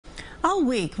All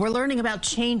week, we're learning about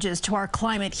changes to our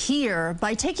climate here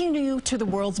by taking you to the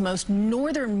world's most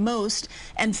northernmost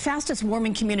and fastest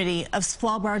warming community of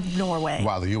Svalbard, Norway.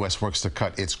 While the U.S. works to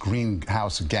cut its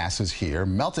greenhouse gases here,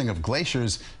 melting of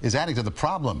glaciers is adding to the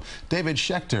problem. David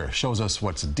Schechter shows us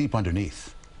what's deep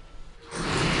underneath.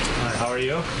 Hi, how are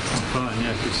you? I'm fine,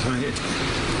 yeah, because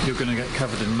you're going to get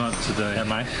covered in mud today.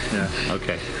 Am I? Yeah.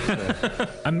 Okay.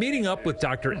 I'm meeting up with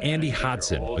Dr. Andy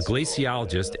Hodson, a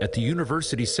glaciologist at the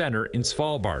University Center in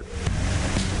Svalbard.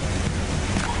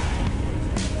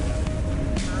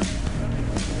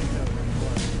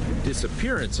 The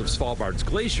disappearance of Svalbard's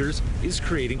glaciers is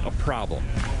creating a problem: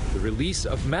 the release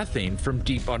of methane from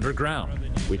deep underground,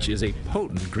 which is a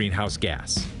potent greenhouse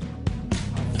gas.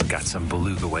 Got some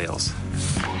beluga whales.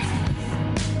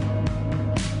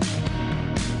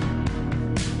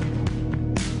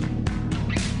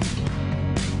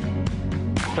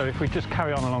 So if we just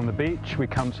carry on along the beach, we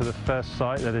come to the first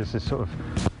site that is this sort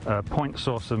of point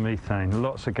source of methane.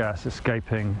 Lots of gas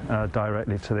escaping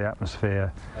directly to the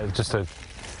atmosphere. Just a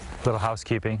little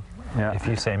housekeeping. Yeah. If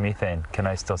you say methane, can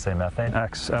I still say methane?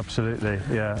 Absolutely,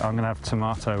 yeah. I'm going to have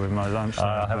tomato with my lunch.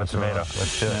 I'll have a tomato.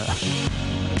 Let's do it.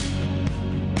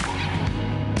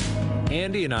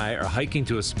 Andy and I are hiking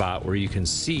to a spot where you can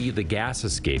see the gas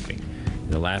escaping. In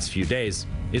the last few days,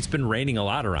 it's been raining a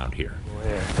lot around here.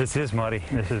 This is muddy.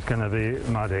 This is going to be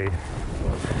muddy.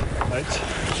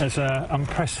 There's an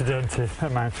unprecedented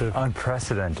amount of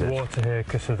water here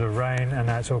because of the rain, and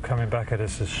that's all coming back at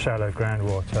us as shallow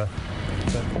groundwater.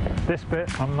 But this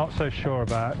bit I'm not so sure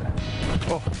about.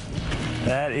 Oh,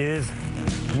 that is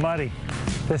muddy.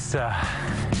 This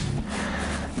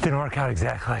didn't work out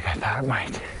exactly like I thought it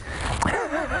might.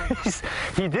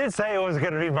 He did say it was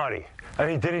going to be muddy. I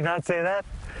mean, did he not say that?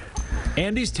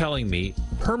 Andy's telling me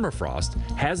permafrost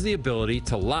has the ability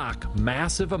to lock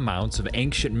massive amounts of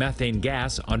ancient methane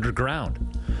gas underground.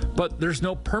 But there's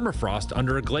no permafrost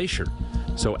under a glacier.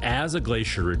 So as a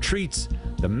glacier retreats,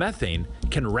 the methane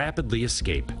can rapidly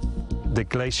escape. The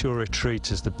glacial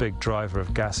retreat is the big driver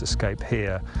of gas escape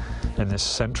here in this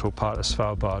central part of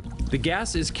Svalbard. The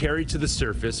gas is carried to the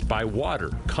surface by water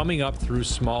coming up through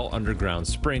small underground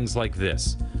springs like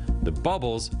this. The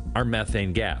bubbles are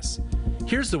methane gas.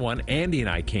 Here's the one Andy and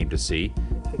I came to see.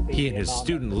 He and his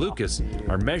student Lucas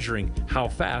are measuring how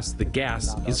fast the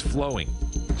gas is flowing.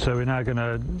 So we're now going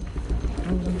to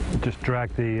just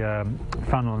drag the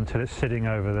funnel until it's sitting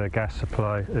over the gas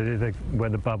supply, where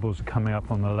the bubbles are coming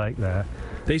up on the lake there.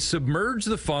 They submerge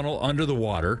the funnel under the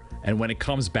water, and when it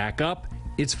comes back up,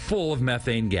 it's full of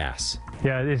methane gas.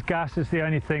 Yeah, this gas is the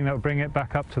only thing that will bring it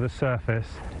back up to the surface.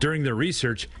 During their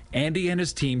research, Andy and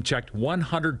his team checked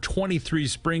 123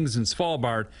 springs in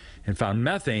Svalbard and found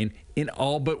methane in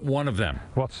all but one of them.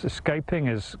 What's escaping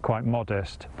is quite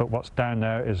modest, but what's down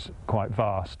there is quite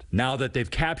vast. Now that they've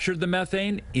captured the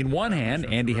methane, in one hand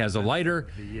Andy has a lighter,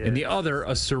 in the other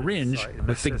a syringe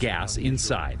with the gas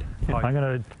inside. I'm going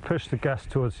to push the gas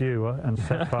towards you and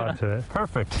set fire to it.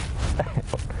 Perfect.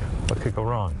 What could go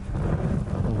wrong?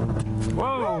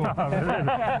 Whoa!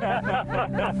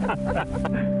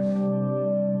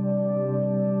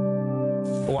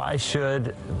 Why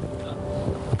should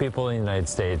people in the United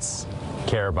States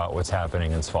care about what's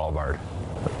happening in Svalbard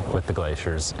with the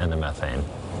glaciers and the methane?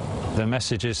 The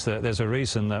message is that there's a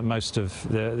reason that most of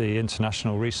the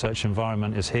international research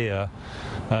environment is here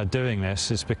doing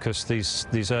this, is because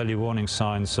these early warning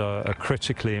signs are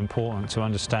critically important to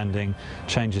understanding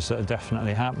changes that are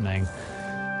definitely happening.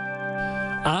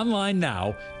 Online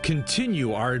now,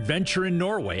 continue our adventure in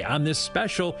Norway on this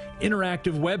special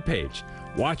interactive webpage.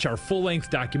 Watch our full-length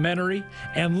documentary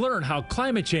and learn how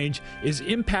climate change is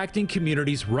impacting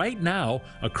communities right now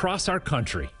across our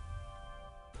country.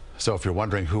 So if you're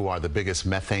wondering who are the biggest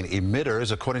methane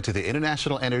emitters, according to the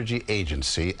International Energy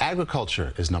Agency,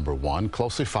 agriculture is #1,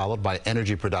 closely followed by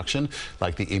energy production,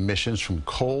 like the emissions from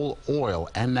coal, oil,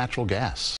 and natural gas.